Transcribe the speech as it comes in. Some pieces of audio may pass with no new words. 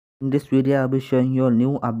In this video I'll be showing you a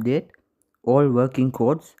new update, all working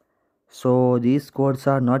codes. So these codes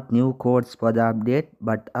are not new codes for the update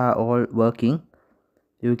but are all working.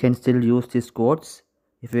 You can still use these codes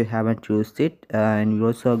if you haven't used it, and you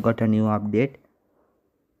also got a new update.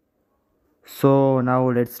 So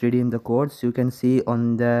now let's redeem the codes. You can see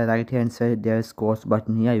on the right hand side there's codes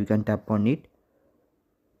button here. You can tap on it,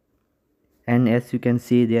 and as you can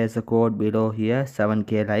see there's a code below here,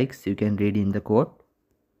 7k likes. You can redeem the code,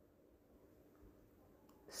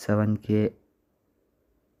 7k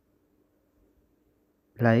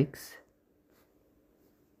likes.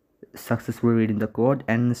 Successfully redeem the code.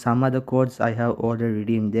 And some other codes I have already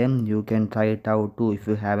redeemed them. You can try it out too if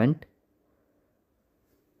you haven't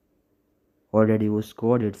already used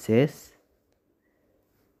code. It says,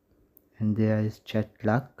 and there is chat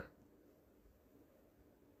luck.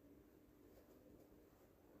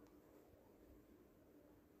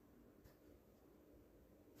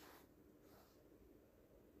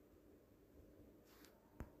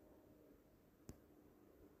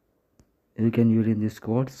 You can redeem this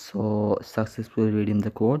code. So successfully redeem the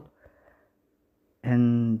code.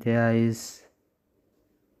 And there is,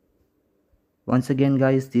 once again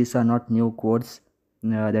guys, these are not new codes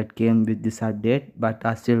that came with this update but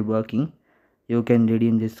are still working. You can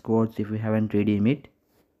redeem these codes if you haven't redeemed it.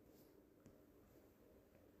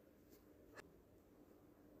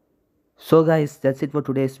 So guys, that's it for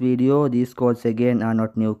today's video. These codes again are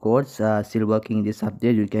not new codes, still working in this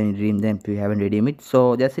update. You can redeem them if you haven't redeemed it.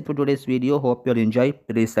 So that's it for today's video. Hope you'll enjoy.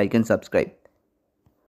 Please like and subscribe.